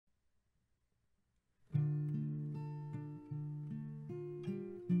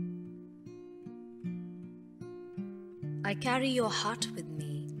I carry your heart with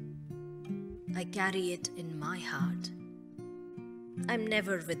me. I carry it in my heart. I'm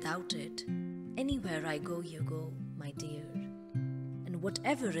never without it. Anywhere I go, you go, my dear. And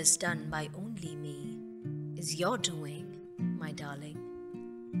whatever is done by only me is your doing, my darling.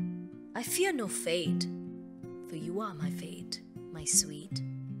 I fear no fate, for you are my fate, my sweet.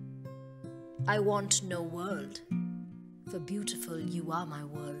 I want no world, for beautiful you are my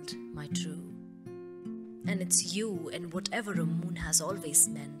world, my true. And it's you and whatever a moon has always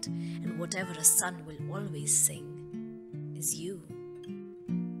meant, and whatever a sun will always sing, is you.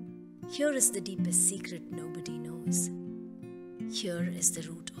 Here is the deepest secret nobody knows. Here is the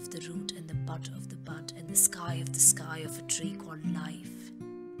root of the root and the bud of the bud and the sky of a tree called life,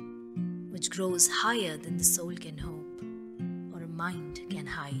 which grows higher than the soul can hope or a mind can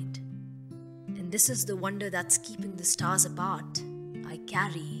hide. And this is the wonder that's keeping the stars apart. I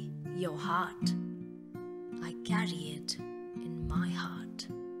carry your heart. I carry it in my heart.